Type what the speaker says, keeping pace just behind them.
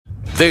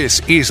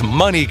This is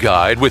Money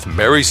Guide with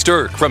Mary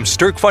Stirk from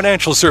Stirk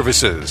Financial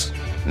Services.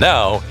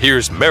 Now,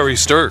 here's Mary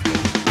Stirk.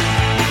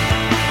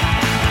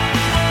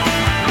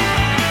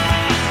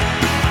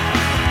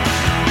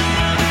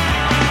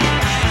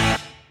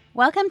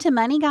 Welcome to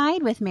Money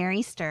Guide with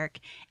Mary Stirk,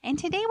 and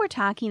today we're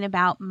talking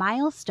about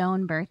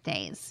milestone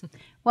birthdays.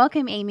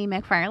 Welcome, Amy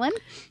McFarland.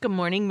 Good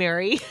morning,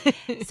 Mary.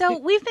 So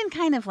we've been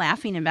kind of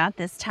laughing about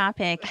this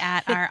topic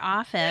at our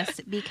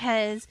office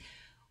because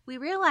we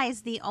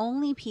realize the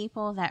only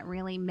people that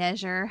really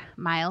measure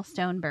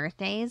milestone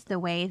birthdays the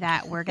way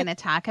that we're going to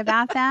talk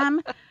about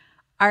them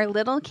are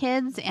little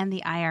kids and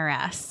the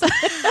IRS.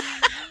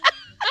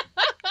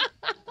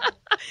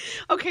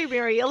 Okay,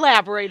 Mary,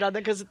 elaborate on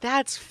that because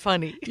that's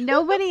funny.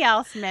 Nobody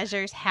else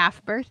measures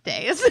half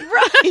birthdays.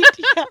 Right.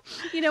 Yeah.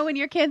 You know, when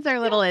your kids are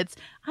little, it's,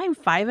 I'm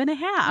 5.5.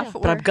 Yeah,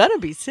 but I'm going to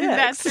be 6.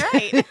 That's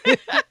right.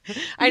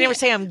 I never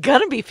say I'm going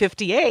to be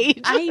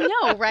 58. I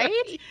know,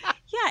 right?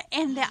 Yeah,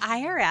 and the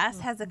IRS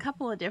has a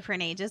couple of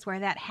different ages where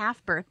that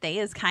half birthday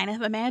is kind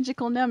of a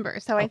magical number.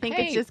 So I think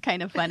it's just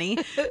kind of funny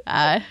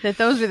that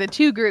those are the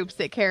two groups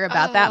that care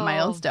about that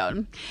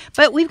milestone.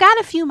 But we've got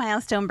a few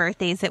milestone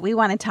birthdays that we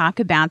want to talk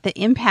about that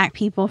impact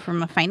people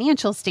from a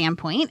financial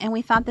standpoint, and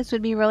we thought this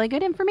would be really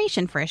good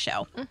information for a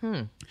show.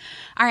 Mm-hmm.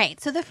 All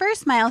right, so the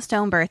first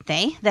milestone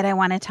birthday that I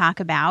want to talk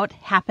about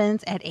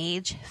happens at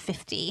age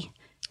 50.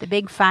 The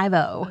big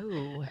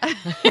 50.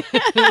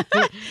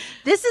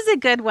 This is a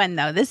good one,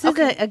 though. This is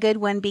a good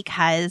one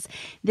because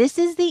this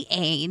is the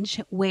age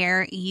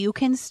where you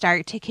can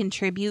start to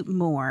contribute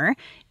more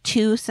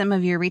to some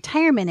of your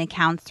retirement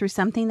accounts through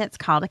something that's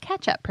called a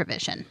catch-up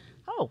provision.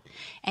 Oh.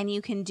 And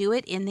you can do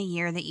it in the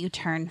year that you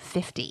turn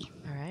 50.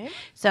 All right.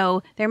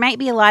 So there might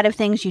be a lot of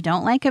things you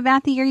don't like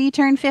about the year you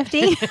turn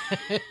 50,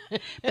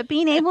 but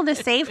being able to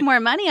save more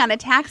money on a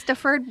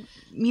tax-deferred,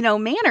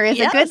 manner is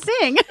a good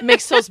thing. It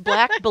makes those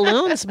black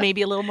balloons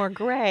maybe a little more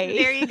gray.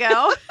 There you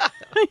go.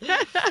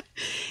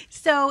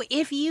 So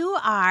if you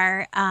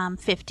are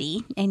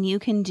 50 and you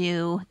can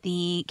do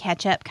the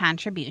catch-up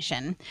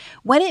contribution,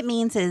 what it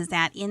means is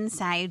that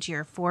inside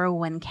your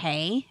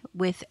 401k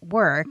with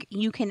work,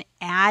 you can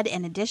add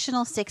an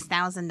additional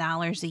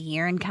 $6,000 a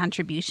year in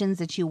contributions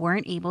that you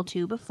weren't able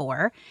to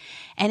before.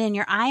 And in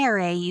your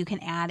IRA, you can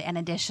add an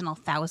additional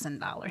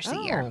 $1,000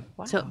 a year.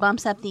 Wow. So it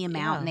bumps up the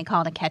amount, and they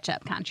call it a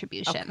catch-up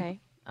contribution.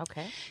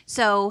 Okay.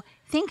 So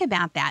think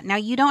about that. Now,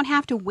 you don't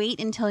have to wait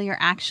until you're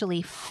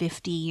actually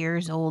 50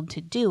 years old to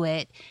do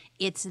it.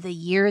 It's the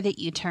year that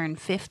you turn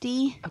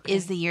 50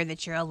 is the year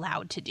that you're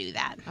allowed to do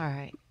that. All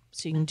right.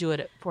 So you can do it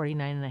at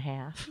 49 and a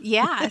half.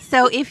 Yeah.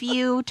 So if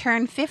you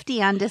turn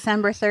 50 on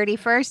December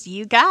 31st,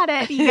 you got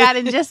it. You got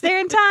it just there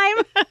in time.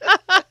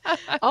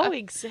 Oh,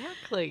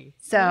 exactly.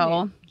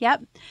 So,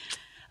 yep.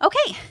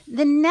 Okay.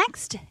 The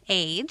next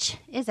age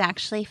is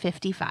actually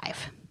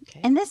 55. Okay.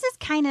 And this is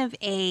kind of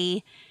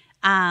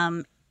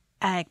an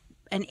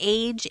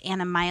age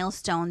and a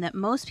milestone that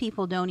most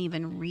people don't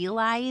even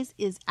realize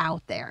is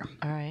out there.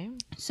 All right.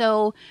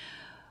 So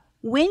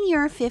when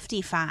you're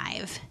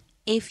 55,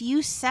 if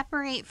you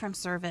separate from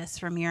service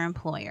from your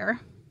employer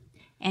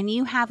and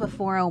you have a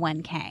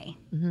 401k,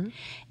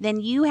 then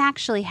you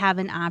actually have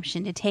an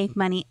option to take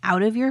money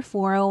out of your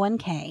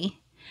 401k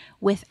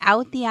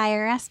without the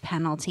IRS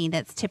penalty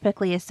that's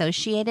typically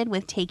associated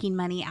with taking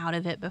money out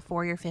of it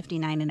before you're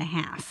 59 and a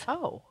half.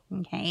 Oh.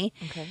 Okay.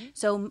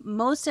 So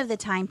most of the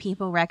time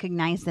people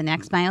recognize the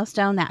next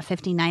milestone, that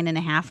 59 and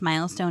a half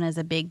milestone, as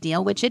a big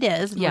deal, which it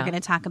is. And we're going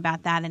to talk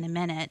about that in a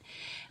minute.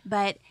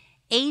 But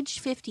age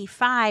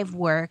 55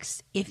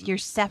 works if you're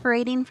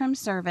separating from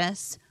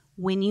service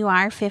when you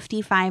are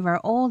 55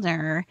 or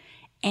older,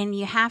 and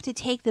you have to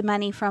take the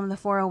money from the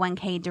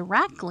 401k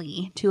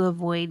directly to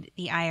avoid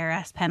the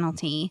IRS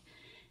penalty.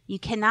 You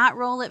cannot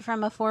roll it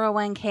from a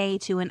 401k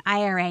to an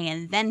IRA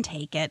and then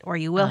take it, or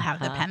you will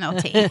have the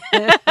penalty.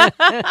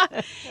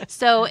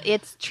 So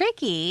it's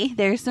tricky.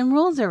 There's some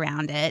rules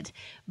around it.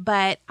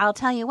 But I'll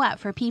tell you what,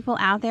 for people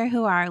out there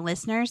who are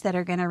listeners that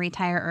are going to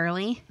retire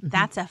early,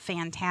 that's a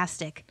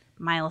fantastic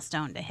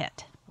milestone to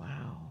hit.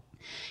 Wow.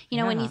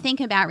 When you think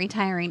about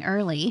retiring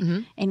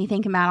early and you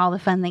think about all the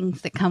fun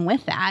things that come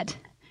with that,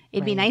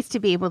 it'd be nice to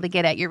be able to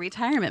get at your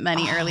retirement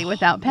money early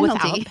without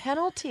penalty. Without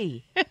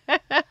penalty.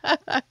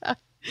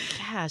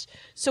 Gosh.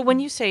 So when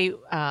you say,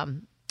 I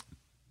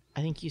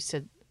think you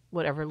said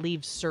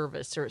leave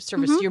service or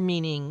service, you're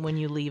meaning when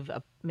you leave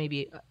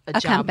maybe a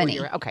job company.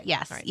 Where you're, okay.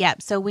 Yes. Right.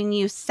 Yep. So when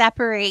you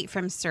separate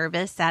from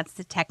service, that's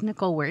the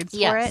technical words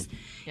for it.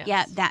 Yes.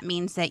 Yeah. That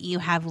means that you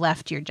have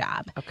left your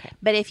job. Okay.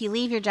 But if you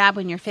leave your job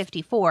when you're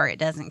 54, it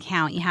doesn't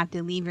count. You have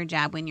to leave your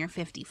job when you're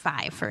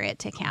 55 for it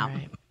to count.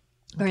 Right.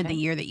 Or the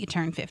year that you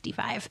turn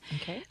 55.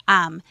 Okay.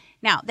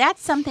 Now,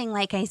 that's something,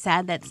 like I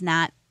said, that's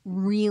not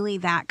really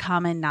that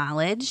common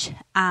knowledge.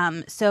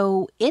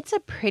 So it's a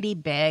pretty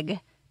big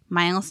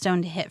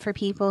milestone to hit for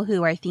people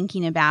who are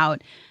thinking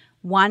about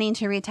wanting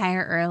to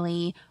retire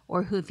early,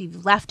 or who, if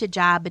you've left a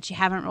job but you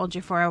haven't rolled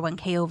your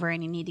 401k over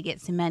and you need to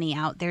get some money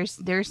out,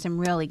 there's some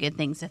really good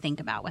things to think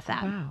about with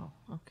that. Wow.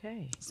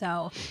 Okay.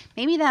 So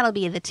maybe that'll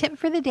be the tip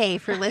for the day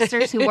for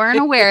listeners who weren't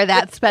aware of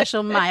that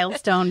special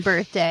milestone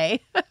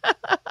birthday.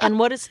 And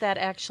what is that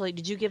actually?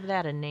 Did you give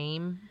that a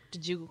name?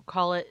 Did you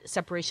call it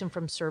separation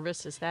from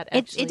service? Is that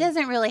actually? It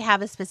doesn't really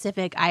have a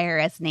specific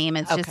IRS name.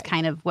 It's just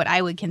kind of what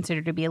I would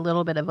consider to be a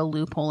little bit of a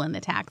loophole in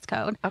the tax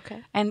code.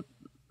 Okay. And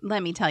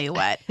let me tell you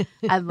what,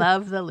 I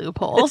love the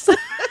loopholes.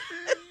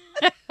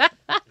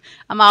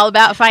 I'm all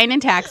about finding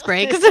tax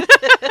breaks.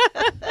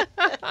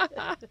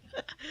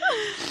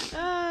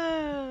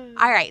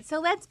 All right, so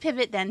let's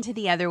pivot then to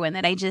the other one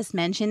that I just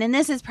mentioned. And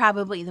this is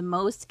probably the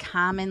most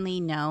commonly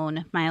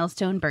known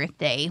milestone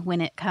birthday when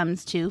it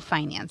comes to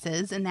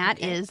finances. And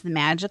that is the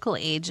magical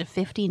age of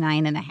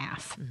 59 and a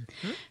half.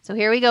 Mm-hmm. So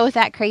here we go with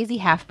that crazy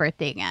half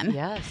birthday again.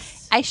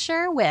 Yes. I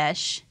sure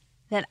wish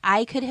that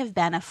I could have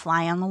been a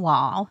fly on the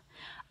wall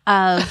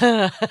of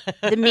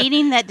the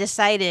meeting that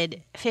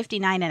decided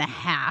 59 and a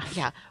half.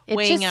 Yeah. It's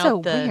weighing just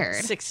out so the weird.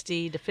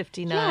 60 to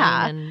 59.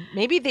 Yeah. And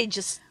maybe they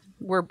just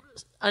were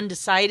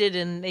undecided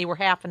and they were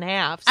half and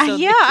half. So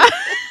Yeah.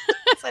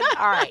 said,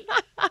 all right.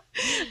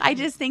 I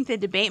just think the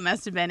debate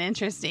must have been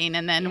interesting.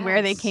 And then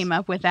where they came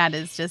up with that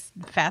is just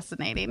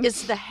fascinating.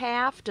 Is the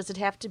half, does it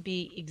have to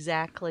be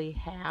exactly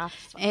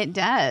half? It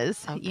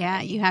does. Okay.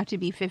 Yeah. You have to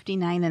be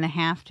 59 and a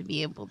half to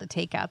be able to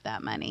take out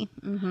that money.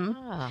 Mm-hmm.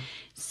 Ah.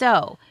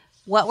 So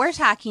what we're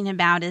talking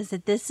about is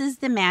that this is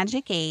the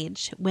magic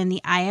age when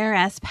the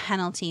IRS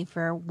penalty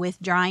for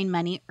withdrawing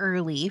money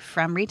early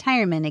from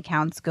retirement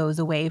accounts goes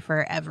away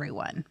for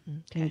everyone.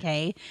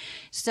 Okay.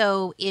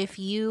 So if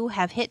you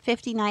have hit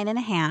 59 and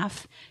a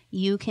half,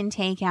 you can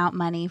take out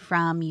money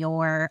from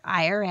your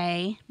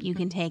IRA. You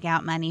can take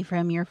out money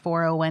from your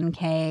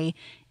 401k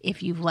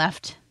if you've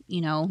left,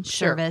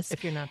 service.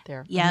 If you're not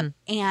there. Yep.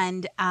 Mm-hmm.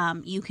 And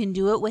you can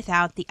do it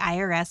without the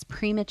IRS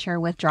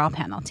premature withdrawal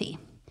penalty.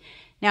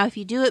 Now, if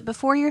you do it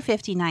before you're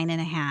 59 and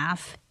a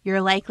half,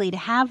 you're likely to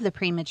have the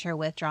premature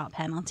withdrawal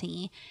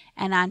penalty.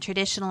 And on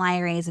traditional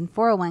IRAs and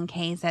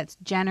 401ks, that's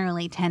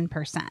generally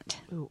 10%.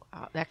 Ooh,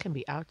 that can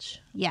be ouch.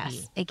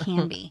 Yes, it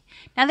can be.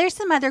 Now, there's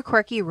some other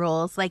quirky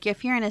rules. Like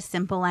if you're in a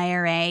simple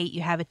IRA,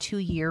 you have a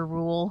 2-year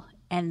rule.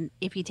 And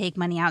if you take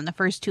money out in the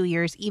first 2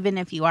 years, even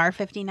if you are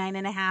 59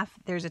 and a half,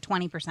 there's a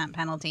 20%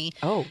 penalty.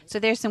 Oh. So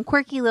there's some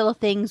quirky little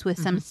things with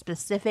some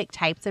specific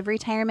types of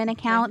retirement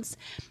accounts.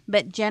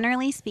 But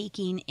generally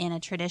speaking, in a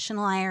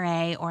traditional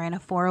IRA or in a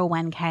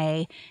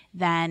 401k,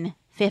 then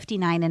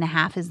 59 and a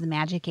half is the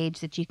magic age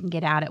that you can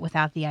get out it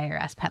without the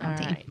IRS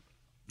penalty. All right.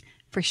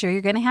 For sure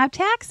you're going to have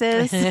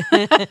taxes.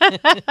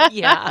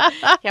 Yeah.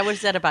 What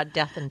is that about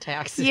death and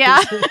taxes? Yeah.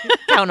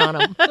 Count on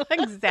them.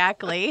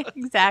 Exactly.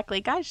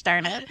 Gosh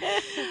darn it.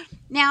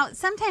 Now,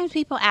 sometimes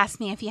people ask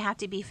me if you have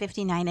to be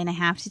 59 and a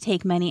half to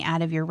take money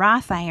out of your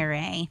Roth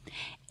IRA.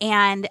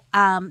 And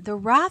the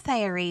Roth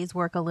IRAs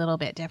work a little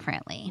bit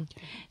differently.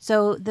 Okay.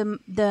 So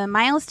the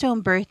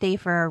milestone birthday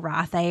for a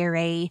Roth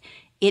IRA,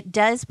 it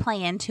does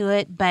play into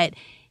it, but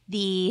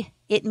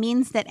it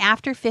means that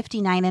after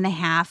 59 and a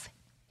half,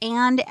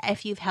 and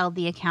if you've held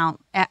the account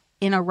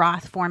in a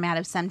Roth format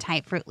of some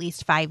type for at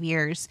least 5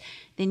 years,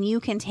 then you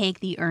can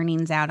take the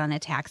earnings out on a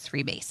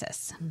tax-free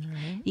basis.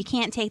 Mm-hmm. You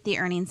can't take the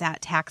earnings out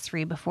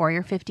tax-free before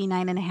you're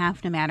 59 and a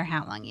half, no matter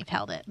how long you've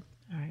held it.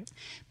 All right.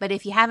 But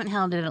if you haven't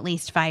held it at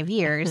least 5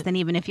 years, then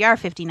even if you are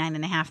 59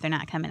 and a half, they're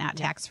not coming out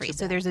tax-free.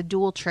 So there's a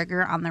dual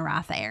trigger on the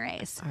Roth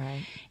IRAs. All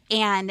right.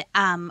 And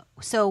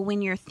so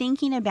when you're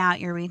thinking about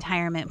your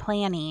retirement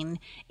planning,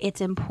 it's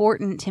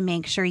important to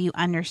make sure you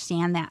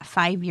understand that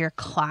 5-year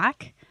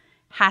clock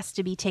has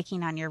to be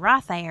ticking on your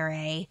Roth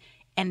IRA,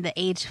 and the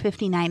age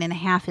 59 and a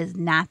half is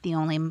not the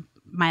only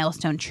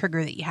milestone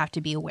trigger that you have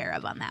to be aware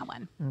of on that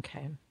one.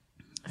 Okay.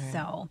 Right.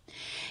 So,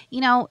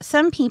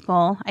 some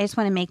people, I just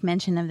want to make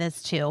mention of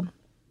this too.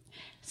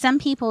 Some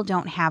people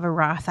don't have a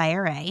Roth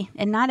IRA,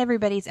 and not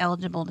everybody's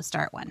eligible to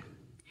start one.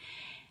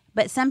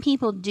 But some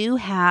people do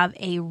have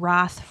a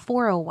Roth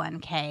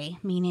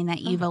 401k, meaning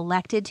that you've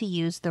elected to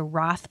use the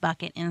Roth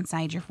bucket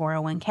inside your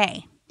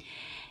 401k.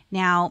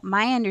 Now,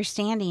 my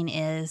understanding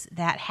is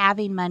that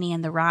having money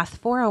in the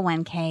Roth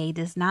 401k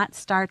does not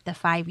start the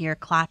 5-year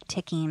clock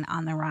ticking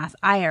on the Roth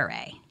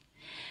IRA.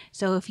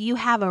 So if you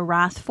have a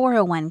Roth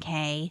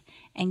 401k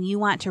and you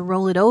want to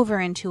roll it over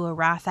into a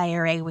Roth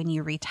IRA when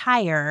you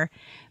retire,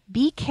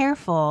 be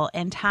careful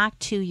and talk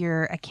to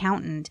your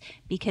accountant,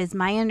 because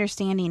my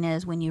understanding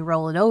is when you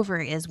roll it over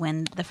is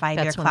when the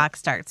 5-year clock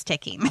starts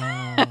ticking.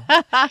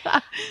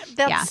 That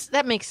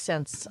makes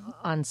sense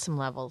on some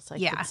levels. I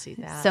can see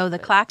that. So the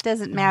clock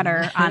doesn't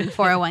matter on the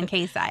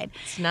 401k side.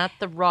 It's not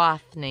the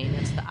Roth name.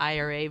 It's the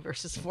IRA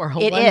versus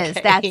 401k. It is.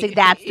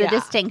 That's the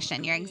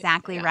distinction. You're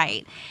exactly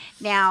right.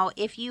 Now,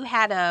 if you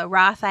had a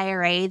Roth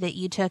IRA that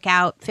you took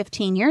out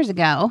 15 years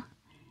ago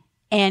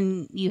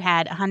and you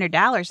had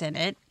 $100 in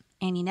it,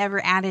 and you never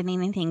added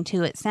anything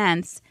to it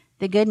since,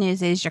 The good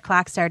news is your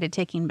clock started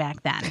ticking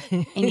back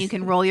then, and you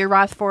can roll your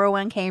Roth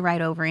 401k right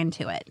over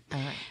into it.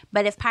 Right.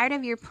 But if part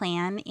of your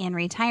plan in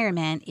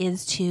retirement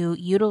is to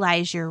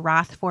utilize your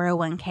Roth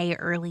 401k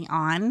early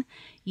on,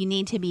 you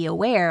need to be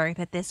aware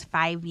that this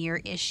 5-year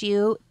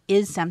issue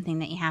is something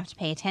that you have to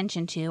pay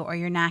attention to, or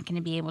you're not going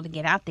to be able to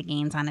get out the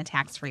gains on a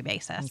tax-free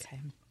basis. Okay.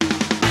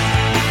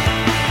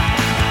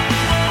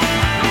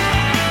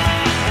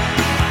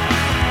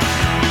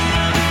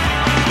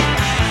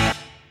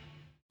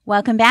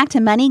 Welcome back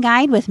to Money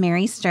Guide with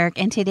Mary Stirk,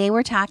 and today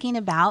we're talking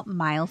about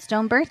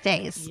milestone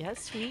birthdays.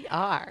 Yes, we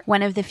are.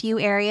 One of the few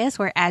areas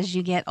where as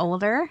you get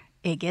older,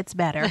 it gets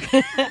better.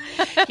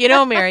 You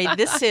know, Mary,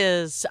 this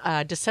is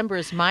December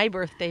is my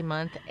birthday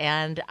month,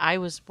 and I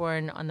was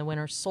born on the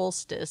winter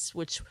solstice,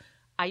 which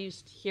I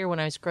used to hear when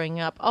I was growing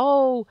up.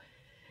 Oh,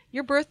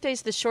 your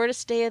birthday's the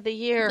shortest day of the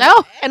year.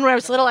 Oh. And when I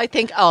was little, I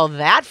think, oh,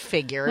 that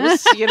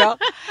figures, you know.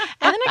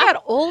 And then I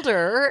got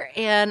older,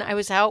 and I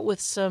was out with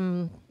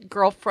some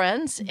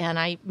girlfriends, and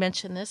I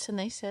mentioned this, and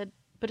they said,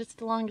 but it's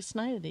the longest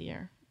night of the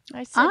year.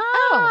 I said,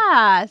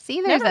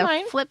 see, there's never a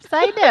mind. flip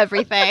side to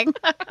everything.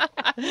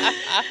 all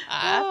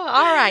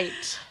right.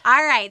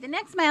 All right. The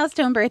next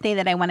milestone birthday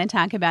that I want to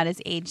talk about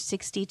is age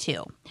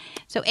 62.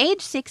 So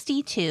age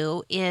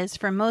 62 is,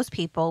 for most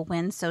people,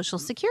 when Social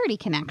Security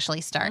can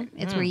actually start.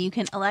 It's where you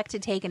can elect to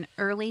take an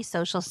early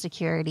Social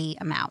Security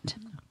amount.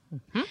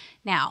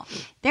 Now,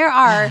 there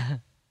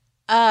are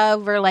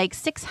over like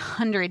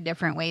 600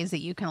 different ways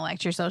that you can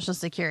elect your Social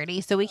Security,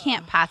 so we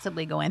can't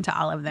possibly go into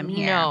all of them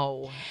here.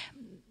 No.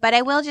 But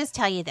I will just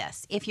tell you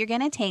this. If you're going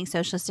to take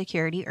Social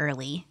Security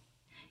early,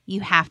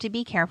 you have to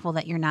be careful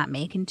that you're not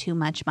making too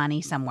much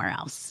money somewhere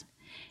else.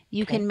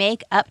 You can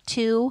make up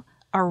to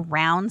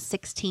around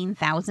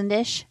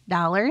 $16,000-ish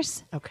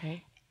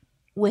Okay.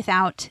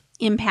 without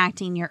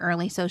impacting your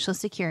early Social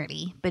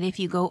Security. But if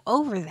you go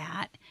over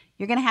that,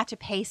 you're going to have to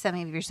pay some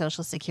of your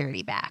Social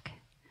Security back.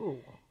 Ooh.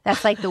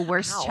 That's like the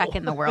worst check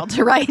in the world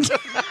to write.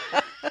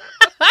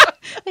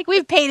 Like,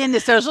 we've paid into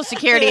Social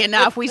Security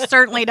enough. We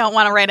certainly don't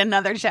want to write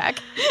another check.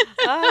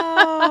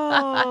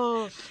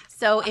 Oh.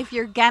 So if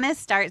you're going to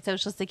start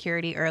Social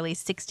Security early,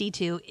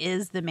 62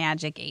 is the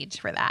magic age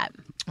for that.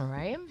 All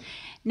right.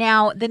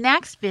 Now, the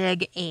next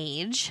big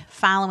age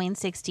following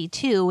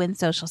 62 when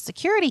Social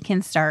Security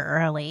can start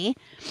early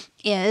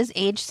is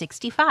age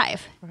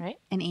 65. All right.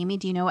 And Amy,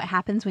 do you know what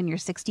happens when you're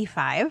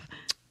 65?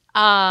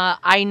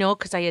 I know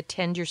because I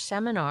attend your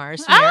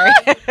seminars, Mary.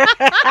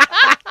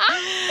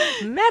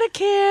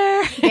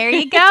 Medicare. There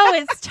you go.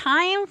 It's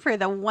time for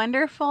the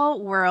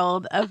wonderful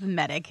world of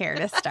Medicare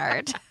to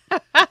start.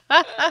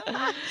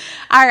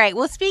 All right.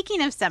 Well,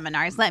 speaking of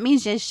seminars, let me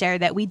just share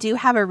that we do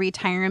have a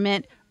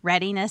retirement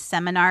readiness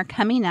seminar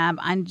coming up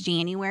on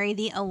January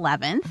the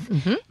 11th.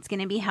 Mm-hmm. It's going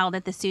to be held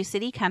at the Sioux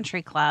City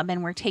Country Club,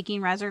 and we're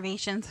taking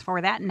reservations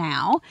for that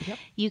now. Yep.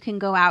 You can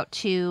go out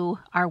to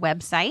our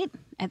website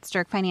at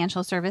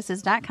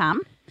StirkFinancialServices.com,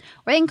 or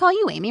they can call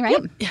you, Amy,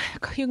 right?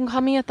 Yep. You can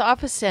call me at the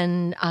office,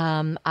 and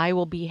I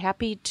will be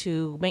happy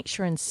to make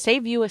sure and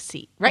save you a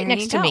seat right there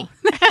next to me.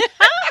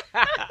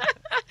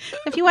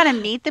 If you want to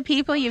meet the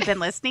people you've been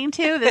listening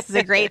to, this is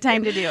a great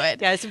time to do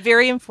it. Yeah, it's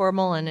very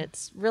informal, and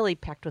it's really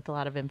packed with a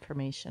lot of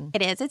information.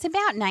 It is. It's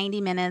about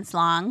 90 minutes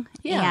long,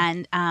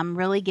 and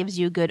really gives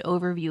you a good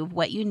overview of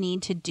what you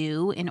need to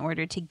do in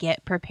order to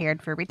get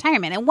prepared for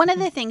retirement. And one of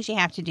the things you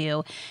have to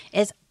do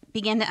is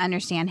begin to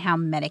understand how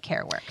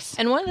Medicare works.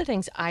 And one of the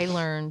things I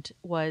learned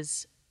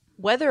was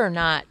whether or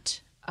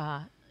not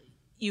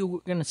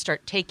you're going to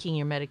start taking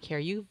your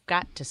Medicare, you've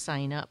got to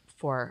sign up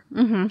for,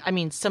 I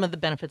mean, some of the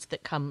benefits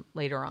that come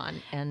later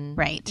on. And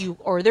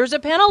or there's a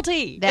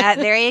penalty.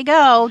 There you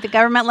go. The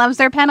government loves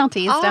their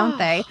penalties, don't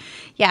they?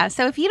 Yeah.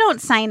 So if you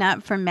don't sign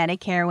up for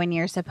Medicare when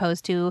you're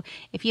supposed to,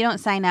 if you don't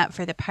sign up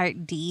for the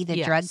Part D,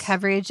 the drug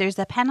coverage, there's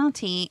a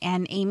penalty.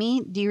 And Amy,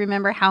 do you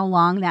remember how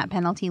long that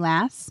penalty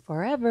lasts?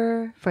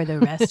 Forever. For the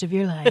rest of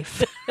your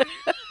life.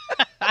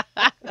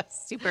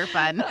 Super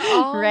fun,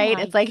 right?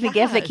 It's like the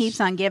gift that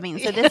keeps on giving.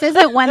 So this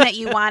isn't one that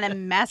you want to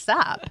mess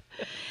up.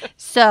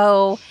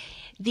 So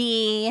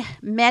the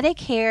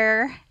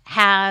Medicare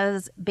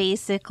has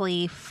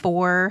basically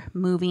 4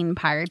 moving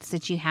parts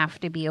that you have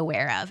to be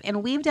aware of.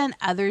 And we've done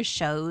other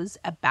shows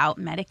about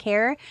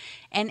Medicare.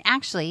 And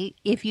actually,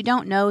 if you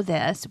don't know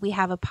this, we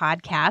have a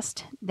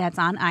podcast that's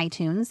on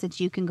iTunes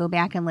that you can go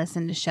back and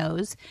listen to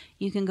shows.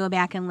 You can go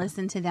back and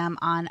listen to them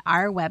on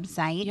our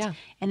website. Yeah.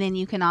 And then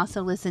you can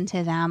also listen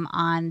to them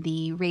on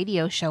the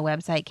radio show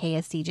website,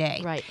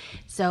 KSCJ. Right.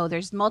 So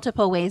there's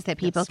multiple ways that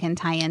people can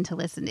tie in to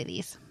listen to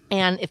these.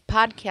 And if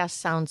podcast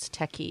sounds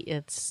techie,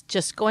 it's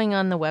just going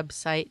on the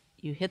website,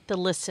 you hit the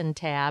listen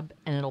tab,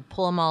 and it'll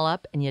pull them all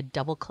up, and you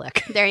double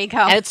click. There you go.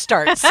 And it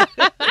starts.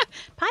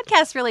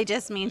 Podcast really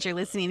just means you're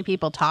listening to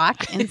people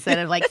talk instead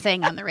of like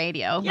saying on the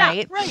radio,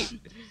 right? Right.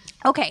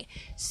 Okay,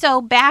 so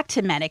back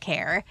to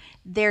Medicare.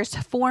 There's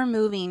 4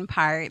 moving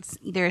parts.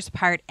 There's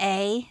Part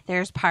A,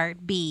 there's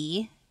Part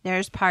B,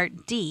 there's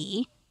Part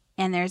D,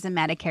 and there's a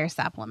Medicare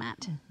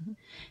supplement.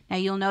 Now,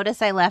 you'll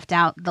notice I left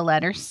out the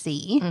letter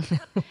C.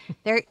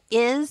 There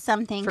is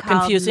something For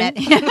called... confusing?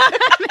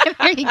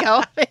 There you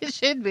go. It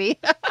should be.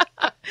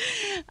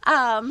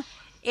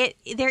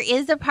 There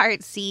is a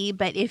Part C,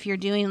 but if you're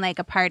doing like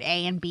a Part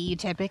A and B, you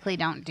typically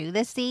don't do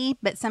the C.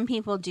 But some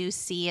people do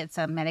C. It's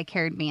a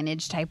Medicare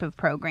Advantage type of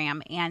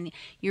program. And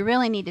you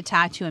really need to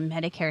talk to a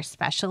Medicare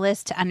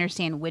specialist to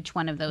understand which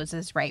one of those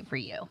is right for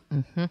you.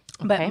 Okay.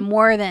 But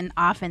more than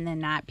often than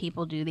not,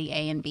 people do the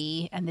A and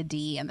B and the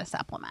D and the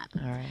supplement.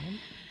 All right.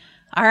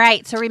 All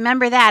right. So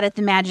remember that at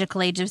the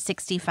magical age of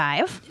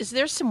 65. Is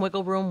there some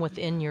wiggle room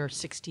within your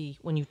 60,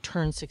 when you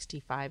turn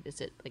 65? Is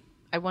it like,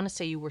 I want to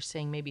say you were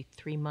saying maybe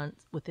 3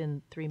 months,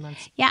 within 3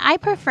 months? Yeah, I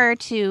prefer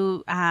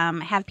to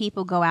have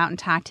people go out and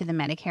talk to the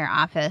Medicare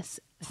office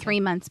 3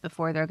 months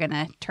before they're going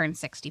to turn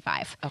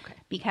 65. Okay.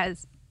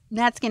 Because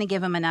that's going to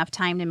give them enough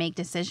time to make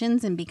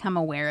decisions and become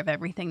aware of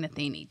everything that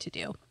they need to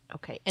do.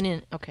 Okay.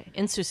 And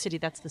in Sioux City,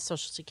 that's the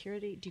Social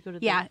Security? Do you go to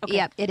the... Yeah, Okay.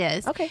 Yep, it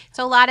is. Okay.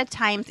 So a lot of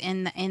times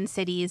in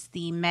cities,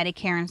 the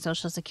Medicare and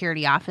Social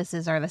Security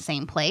offices are the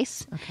same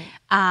place. Okay.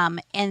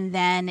 And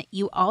then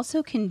you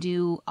also can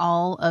do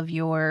all of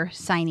your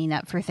signing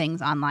up for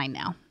things online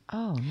now.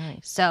 Oh,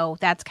 nice. So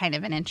that's kind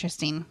of an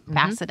interesting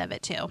facet of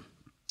it too.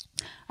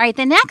 All right,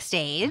 the next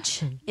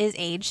age is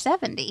age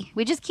 70.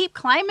 We just keep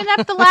climbing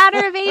up the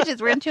ladder of ages.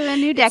 We're into a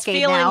new decade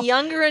Feeling now.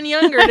 younger and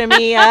younger to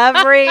me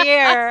every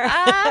year.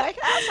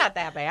 That's not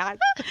that bad.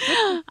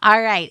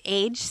 All right,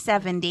 age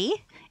 70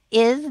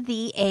 is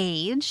the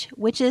age,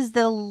 which is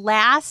the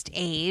last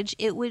age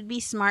it would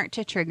be smart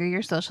to trigger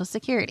your Social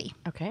Security.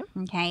 Okay.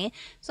 Okay,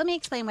 so let me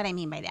explain what I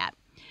mean by that.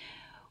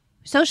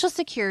 Social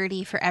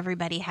Security for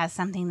everybody has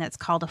something that's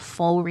called a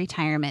full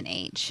retirement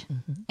age.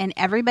 And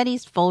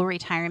everybody's full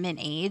retirement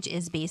age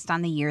is based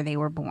on the year they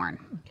were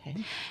born. Okay.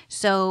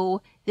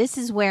 So this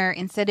is where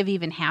instead of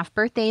even half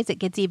birthdays, it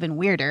gets even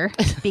weirder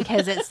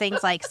because it's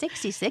things like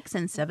 66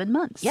 and 7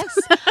 months. Yes.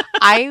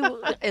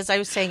 As I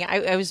was saying,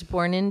 I was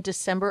born in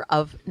December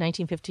of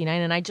 1959,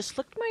 and I just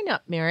looked mine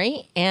up,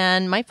 Mary,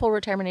 and my full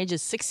retirement age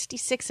is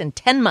 66 and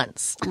 10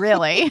 months.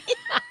 Really?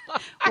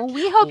 Well,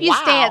 we hope you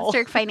stay at Wow.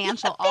 Stirk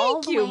Financial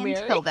all the you, way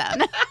Mary. until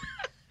then.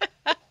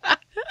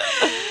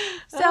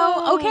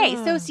 So, okay.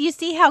 So you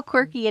see how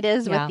quirky it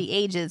is Yeah. with the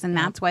ages, and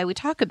that's why we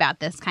talk about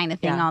this kind of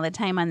thing Yeah. all the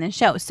time on the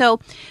show. So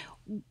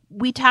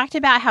we talked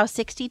about how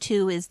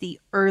 62 is the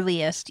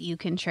earliest you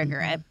can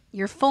trigger it.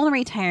 Your full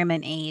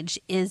retirement age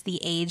is the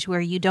age where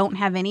you don't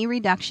have any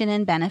reduction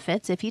in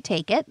benefits if you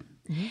take it.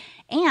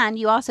 And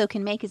you also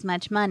can make as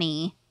much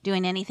money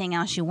doing anything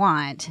else you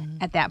want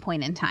at that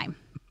point in time.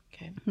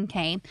 Okay.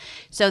 Okay.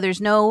 So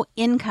there's no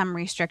income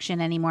restriction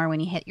anymore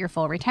when you hit your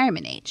full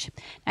retirement age.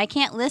 I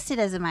can't list it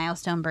as a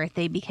milestone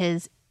birthday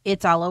because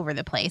it's all over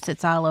the place.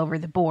 It's all over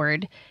the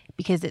board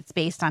because it's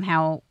based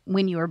on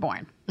when you were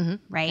born.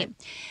 Right. Okay.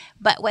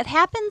 But what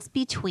happens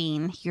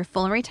between your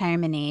full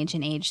retirement age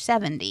and age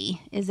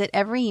 70 is that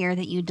every year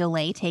that you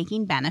delay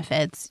taking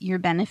benefits, your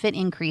benefit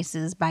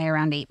increases by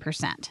around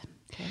 8%.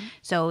 Okay.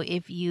 So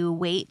if you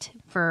wait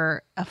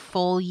for a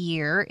full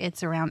year,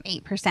 it's around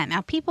 8%. Now,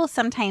 people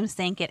sometimes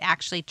think it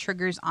actually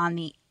triggers on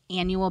the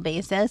annual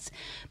basis,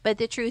 but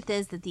the truth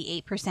is that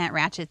the 8%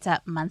 ratchets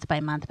up month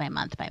by month by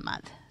month by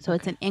month. So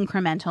it's an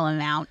incremental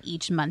amount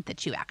each month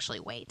that you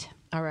actually wait.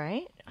 All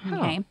right.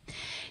 Okay.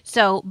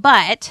 So,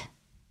 but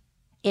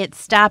it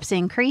stops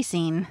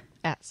increasing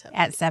At 70.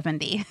 at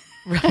 70.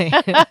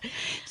 Right.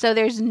 So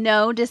there's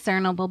no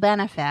discernible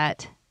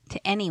benefit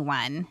to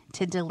anyone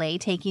to delay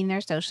taking their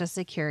Social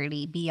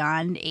Security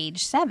beyond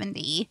age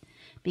 70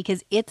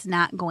 because it's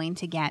not going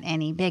to get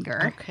any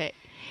bigger. Okay.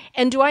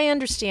 And do I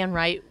understand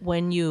right,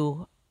 when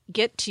you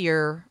get to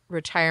your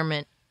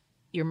retirement,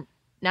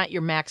 not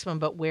your maximum,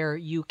 but where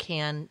you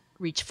can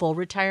reach full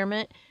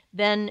retirement,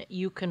 then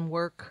you can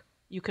work,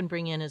 you can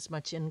bring in as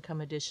much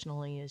income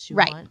additionally as you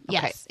want? Right.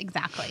 Yes,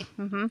 exactly.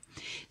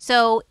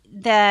 So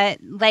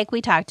like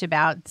we talked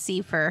about,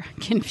 C for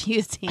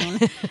confusing.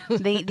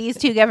 These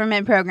two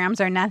government programs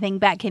are nothing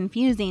but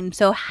confusing.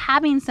 So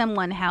having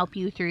someone help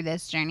you through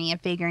this journey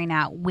of figuring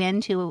out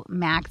when to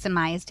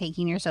maximize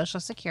taking your Social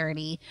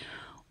Security,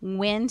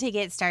 when to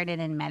get started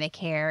in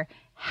Medicare,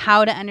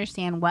 how to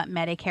understand what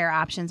Medicare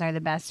options are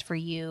the best for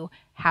you,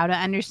 how to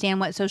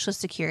understand what Social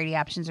Security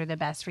options are the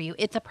best for you.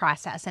 It's a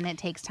process, and it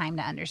takes time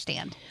to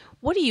understand.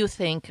 What do you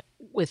think,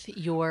 with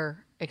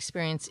your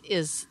experience,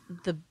 is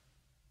the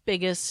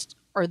biggest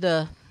or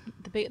the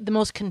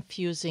most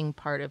confusing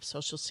part of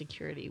Social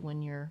Security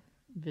when you're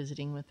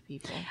visiting with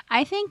people?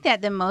 I think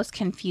that the most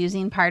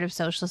confusing part of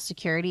Social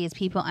Security is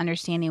people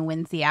understanding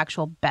when's the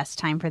actual best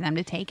time for them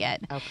to take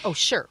it. Oh,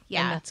 sure.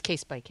 Yeah. And that's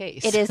case by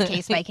case. It is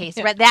case by case.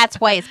 But that's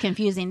why it's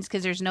confusing,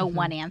 because there's no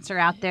one answer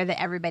out there that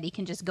everybody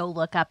can just go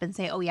look up and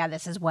say, oh, yeah,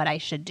 this is what I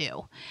should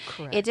do.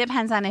 Correct. It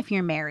depends on if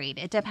you're married.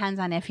 It depends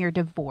on if you're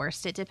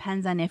divorced. It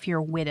depends on if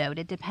you're widowed.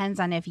 It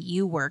depends on if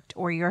you worked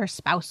or your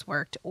spouse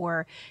worked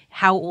or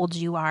how old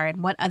you are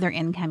and what other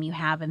income you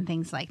have and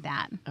things like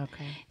that.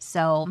 Okay.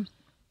 So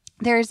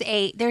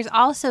There's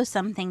also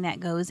something that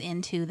goes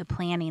into the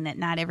planning that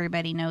not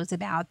everybody knows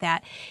about,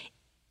 that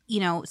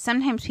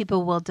sometimes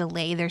people will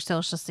delay their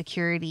Social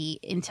Security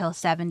until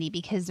 70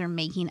 because they're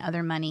making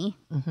other money,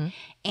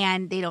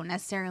 and they don't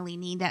necessarily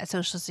need that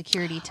Social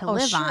Security to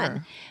live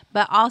on.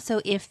 But also,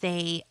 if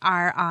they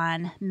are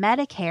on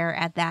Medicare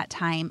at that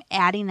time,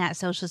 adding that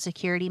Social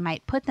Security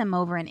might put them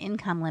over an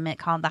income limit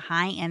called the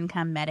High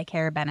Income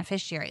Medicare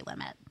Beneficiary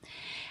Limit.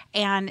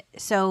 And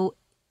so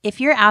if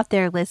you're out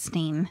there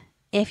listening,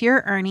 if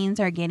your earnings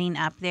are getting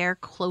up there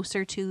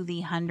closer to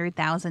the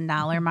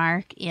 $100,000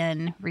 mark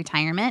in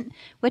retirement,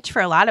 which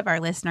for a lot of our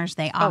listeners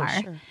they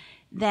are,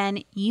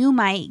 then you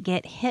might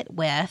get hit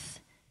with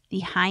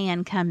the high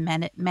income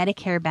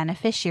Medicare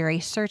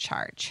beneficiary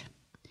surcharge.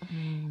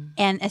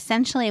 And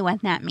essentially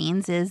what that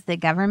means is the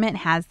government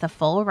has the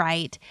full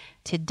right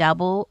to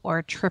double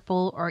or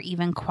triple or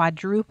even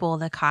quadruple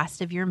the cost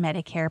of your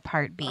Medicare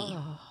Part B.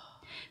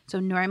 So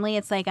normally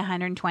it's like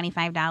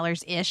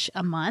 $125-ish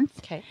a month.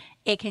 Okay.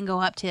 It can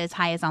go up to as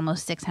high as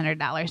almost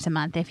 $600 a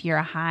month if you're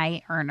a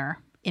high earner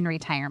in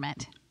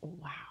retirement.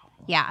 Wow.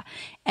 Yeah.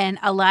 And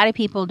a lot of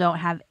people don't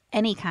have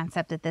any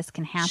concept that this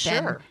can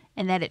happen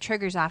and that it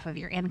triggers off of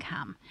your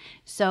income.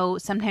 So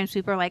sometimes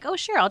people are like, oh,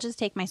 sure, I'll just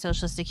take my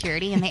Social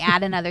Security, and they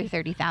add another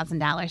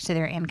 $30,000 to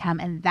their income,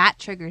 and that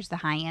triggers the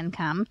high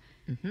income.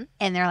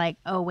 And they're like,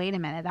 oh, wait a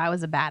minute, that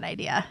was a bad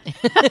idea.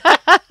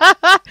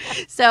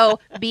 So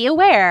be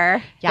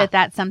aware that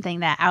that's something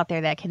that out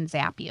there that can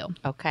zap you.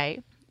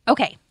 Okay.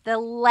 Okay. The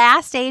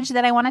last age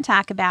that I want to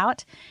talk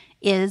about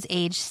is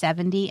age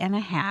 70 and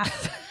a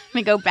half. Let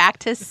me go back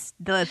to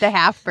the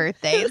half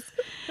birthdays.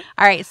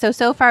 All right.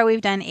 So far we've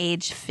done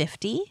age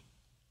 50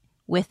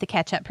 with the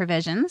catch-up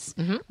provisions.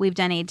 We've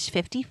done age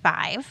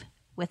 55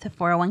 with the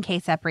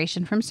 401k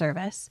separation from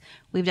service.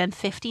 We've done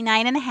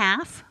 59 and a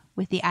half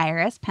with the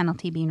IRS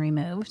penalty being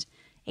removed.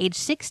 Age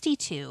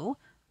 62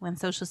 when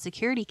Social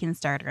Security can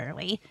start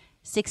early.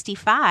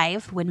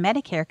 65 when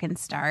Medicare can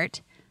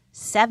start.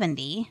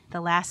 70, the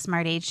last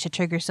smart age to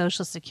trigger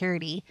Social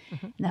Security.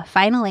 And the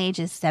final age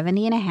is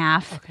 70 and a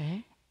half.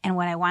 Okay. And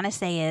what I want to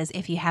say is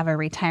if you have a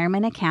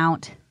retirement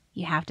account,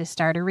 you have to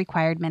start a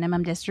required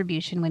minimum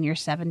distribution when you're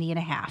 70 and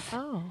a half.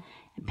 Oh.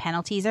 And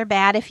penalties are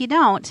bad if you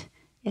don't.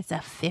 It's a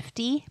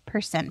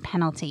 50%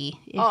 penalty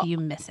if you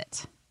miss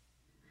it.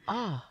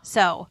 Oh.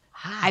 So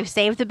I've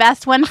saved the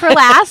best one for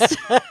last.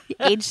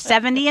 Age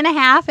 70 and a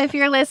half, if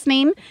you're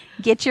listening,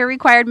 get your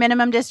required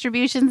minimum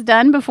distributions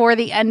done before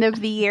the end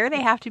of the year.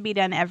 They have to be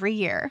done every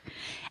year.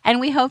 And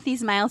we hope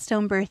these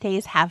milestone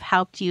birthdays have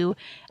helped you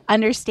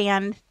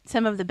understand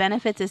some of the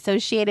benefits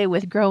associated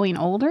with growing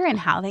older and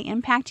how they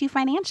impact you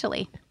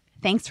financially.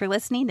 Thanks for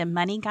listening to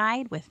Money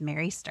Guide with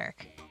Mary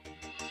Stirk.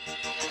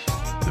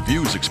 The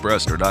views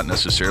expressed are not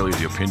necessarily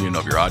the opinion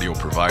of your audio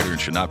provider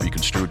and should not be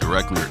construed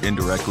directly or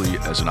indirectly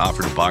as an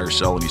offer to buy or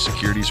sell any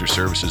securities or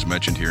services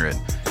mentioned herein.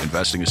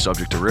 Investing is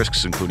subject to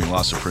risks, including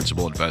loss of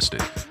principal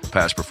invested.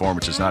 Past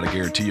performance is not a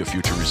guarantee of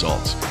future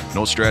results.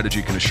 No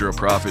strategy can assure a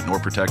profit nor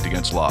protect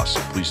against loss.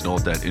 Please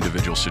note that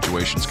individual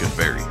situations can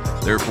vary.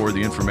 Therefore,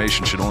 the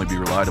information should only be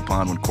relied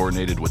upon when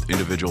coordinated with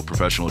individual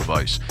professional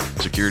advice.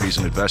 Securities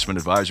and investment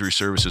advisory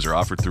services are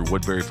offered through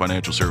Woodbury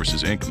Financial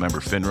Services, Inc., member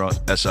FINRA,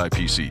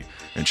 SIPC.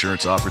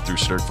 Insurance offered through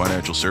Stirk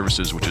Financial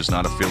Services, which is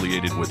not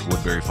affiliated with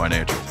Woodbury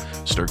Financial.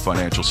 Stirk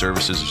Financial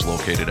Services is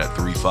located at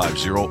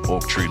 350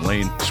 Oak Tree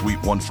Lane,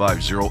 Suite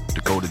 150,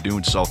 Dakota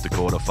Dunes, South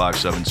Dakota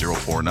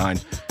 57049,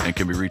 and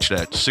can be reached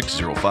at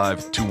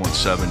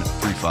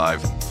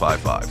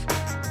 605-217-3555.